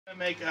I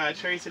make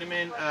cherry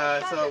cinnamon.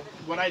 So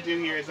what I do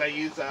here is I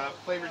use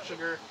flavored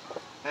sugar,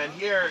 and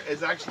here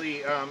is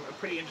actually a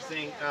pretty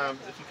interesting.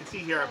 If you can see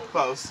here up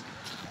close,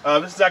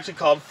 this is actually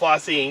called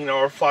flossine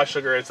or floss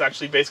sugar. It's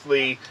actually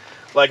basically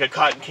like a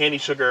cotton candy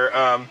sugar,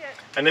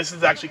 and this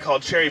is actually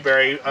called cherry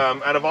berry.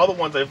 Out of all the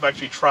ones I've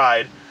actually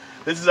tried,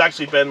 this has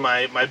actually been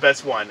my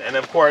best one. And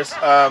of course,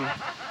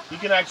 you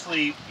can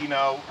actually, you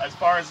know, as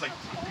far as like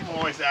people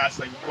always ask,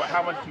 like,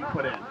 how much do you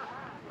put in?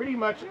 Pretty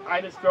much,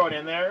 I just throw it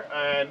in there,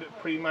 and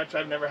pretty much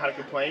I've never had a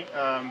complaint.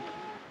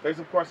 There's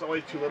of course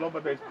always too little,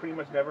 but there's pretty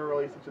much never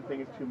really such a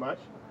thing as too much.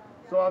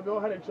 So I'll go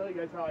ahead and show you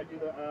guys how I do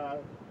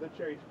the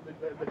cherry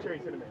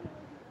cinnamon.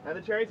 Now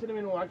the cherry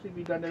cinnamon will actually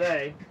be done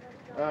today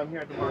here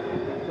at the market.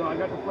 So I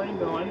got the flame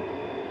going,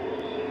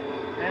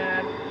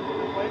 and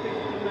the flame takes a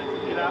few minutes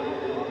to heat up.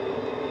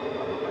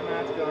 I'll put my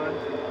mask on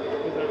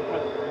because I'm a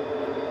customer.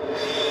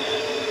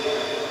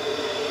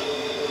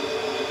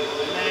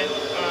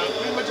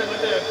 Pretty much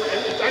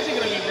it's actually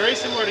going to be very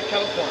similar to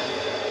kettle corn.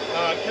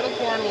 Kettle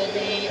corn will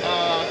be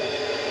a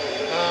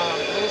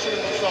little sugar,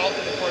 little salt,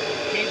 and of course with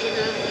the cane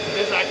sugar.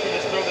 This actually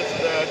just throw the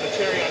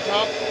cherry on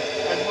top,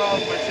 as well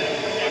as my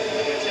cinnamon. Let me actually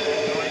get my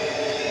cinnamon going.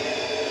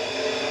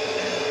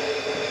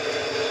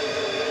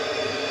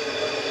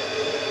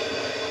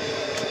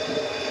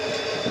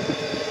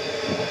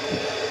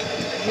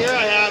 And here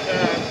I have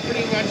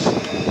pretty much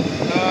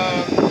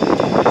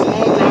a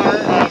small jar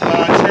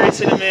of cherry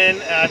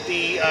cinnamon at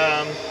the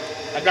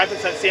I got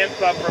this at Sam's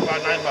Club for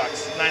about $9, $8.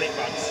 And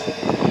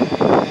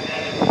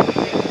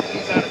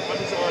use that as much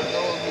as oil as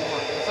you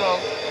want. So,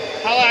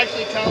 how I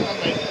actually tell when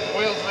my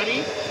oil's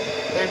ready,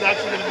 there's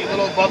actually going to be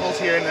little bubbles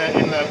here in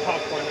the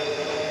popcorn.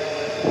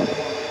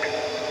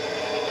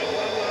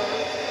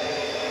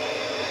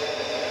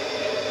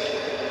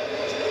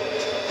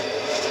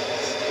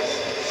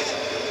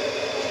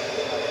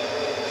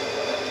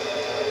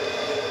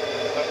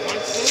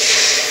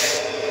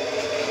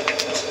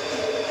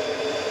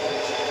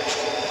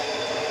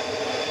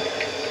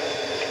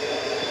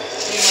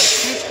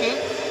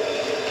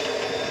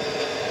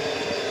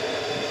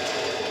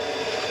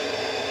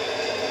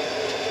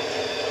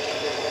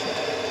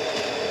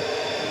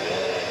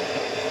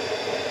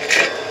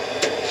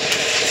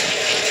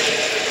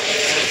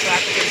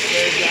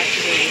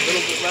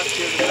 Left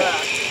here in the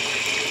back.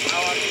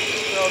 I'll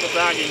actually throw the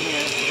bag in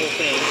here, the whole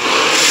thing.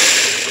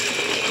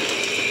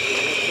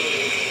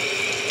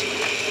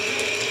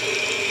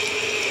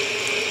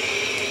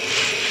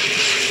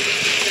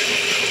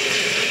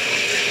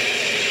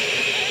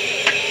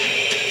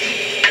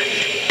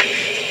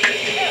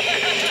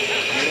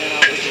 And then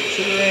I'll put some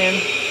sugar in.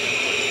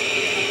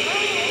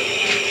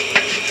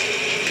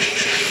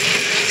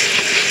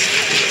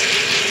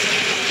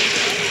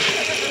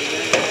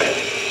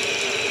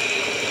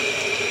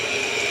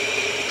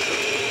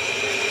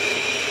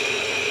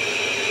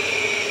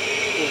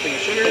 Thing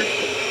of sugar.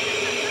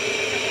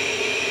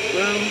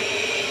 Boom.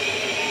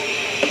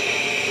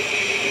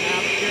 Now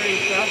the cherry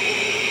stuff.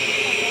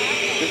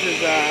 This is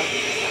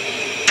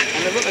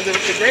and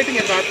the great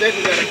thing about this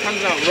is that it comes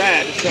out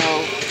red, so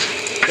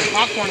the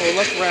popcorn will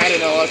look red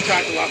and it'll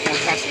attract a lot more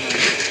customers.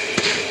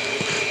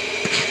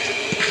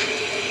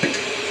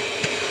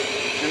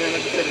 And then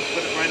like I said, just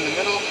put it right in the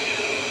middle.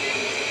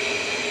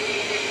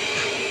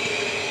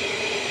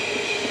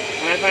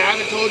 And if I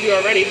haven't told you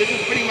already, this is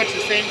pretty much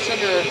the same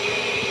sugar.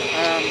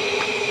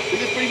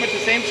 This is pretty much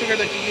the same sugar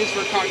that you use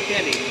for cotton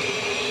candy.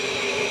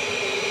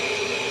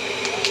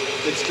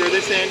 Then stir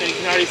this in, and you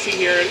can already see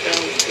here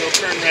it'll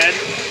turn red.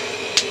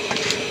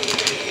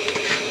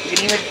 You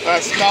can even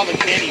smell the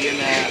candy in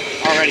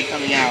already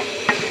coming out.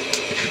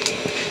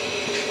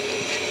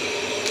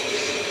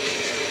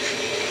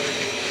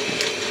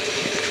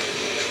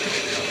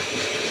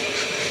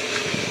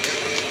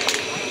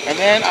 And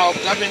then I'll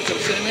dump in some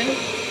cinnamon.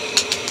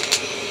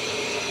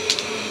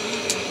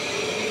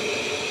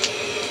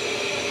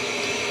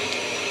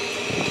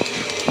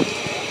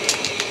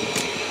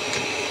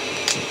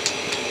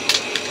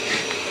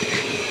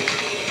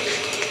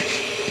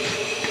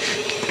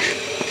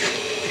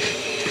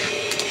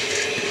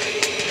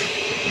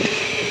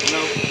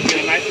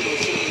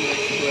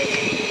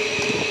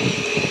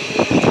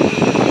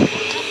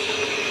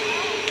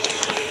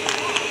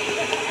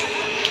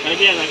 And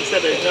again, like I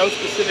said, there's no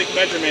specific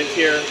measurements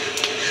here.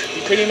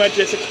 You pretty much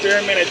just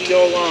experiment as you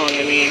go along.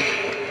 I mean,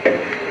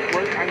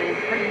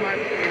 pretty much,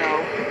 you know,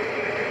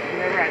 you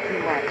never add too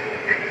much.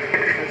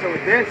 And so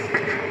with this,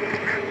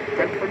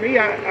 and for me,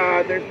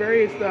 there's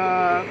various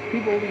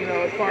people, you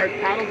know, as far as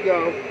paddles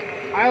go,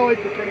 I always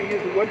prefer to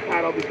use the wood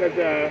paddle because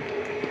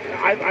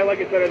I like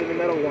it better than the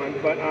metal one.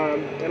 But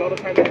it all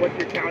depends on what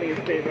your county is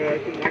favorite. I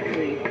can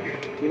actually,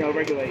 you know,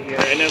 regulate here.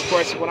 And then of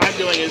course, what I'm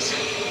doing is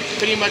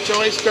pretty much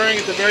always stirring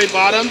at the very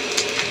bottom,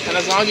 and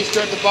as long as you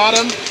stir at the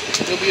bottom,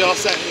 you'll be all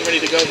set and ready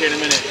to go here in a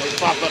minute. It'll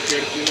pop up here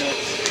in a few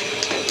minutes.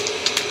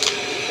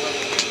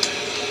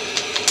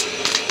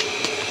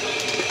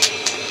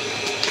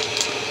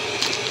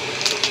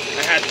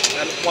 I had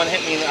one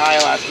hit me in the eye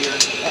last year.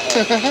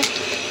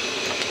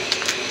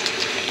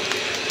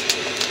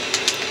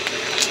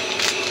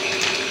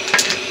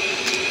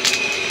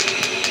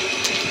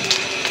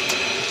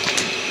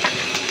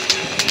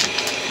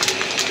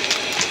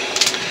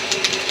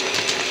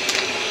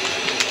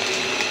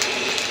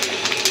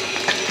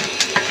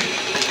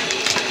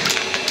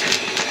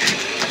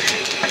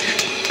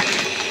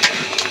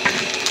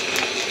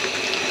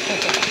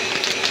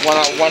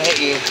 one hit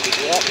you.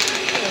 Yep.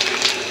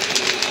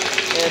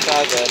 It's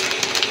all good.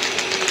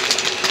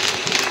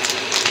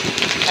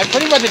 And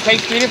pretty much it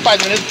takes 3 to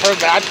 5 minutes per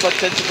batch, but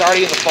since it's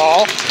already in the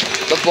fall,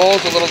 the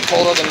bowl's a little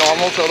colder than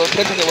normal, so they'll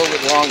take a little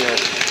bit longer.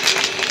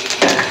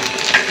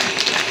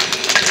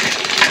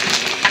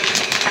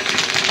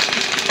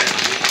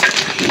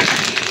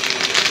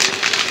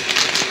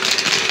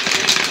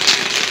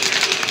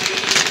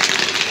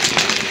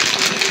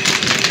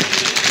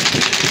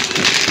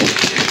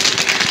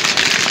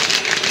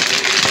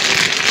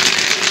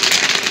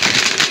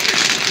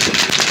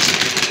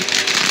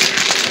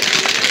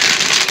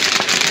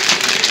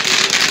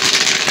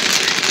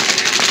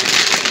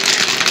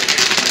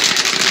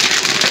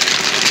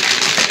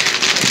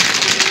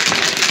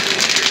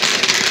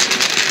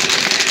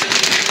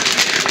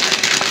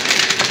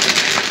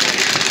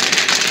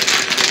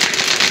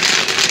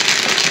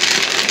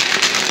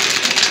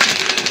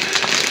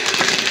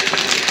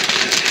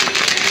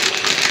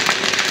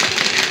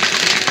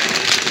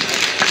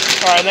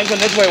 Alright, then go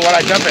this way while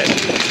I jump it.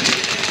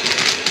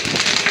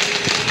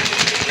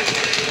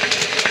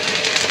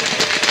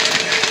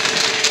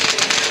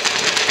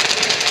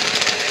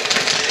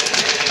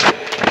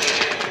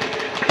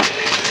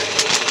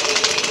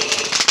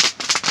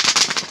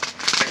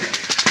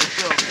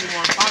 Still a few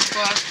more pots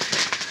left,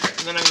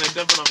 and then I'm going to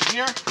dump it over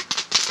here.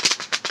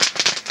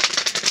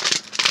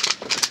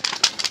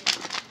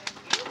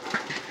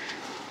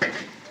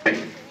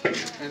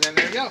 And then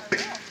there you go.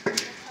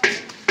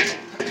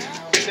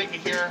 Shake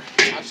it here.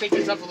 I'll shake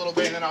this up a little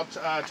bit and then I'll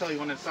tell you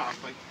when it's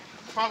off. Like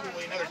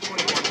probably another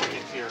 20 more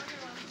minutes here.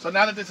 So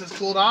now that this is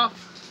cooled off,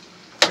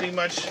 pretty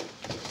much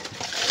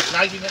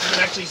now you can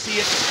actually see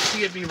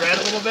it be red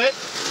a little bit,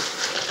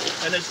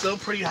 and it's still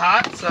pretty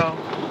hot. So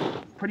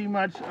pretty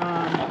much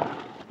at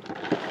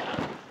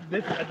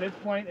this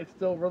point it's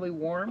still really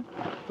warm.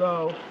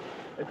 So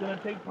it's gonna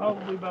take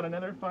probably about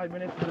another 5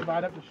 minutes to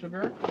divide up the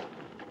sugar,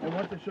 and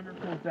once the sugar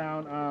cools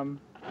down,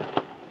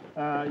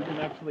 you can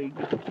actually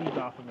get the cheese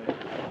off of it.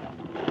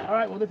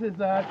 Alright, well this is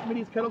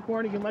Smitty's Kettle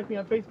Corn. You can like me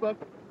on Facebook.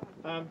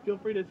 Feel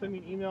free to send me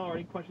an email or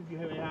any questions you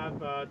may have,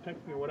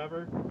 text me or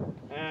whatever.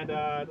 And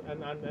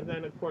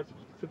then of course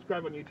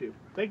subscribe on YouTube.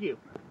 Thank you.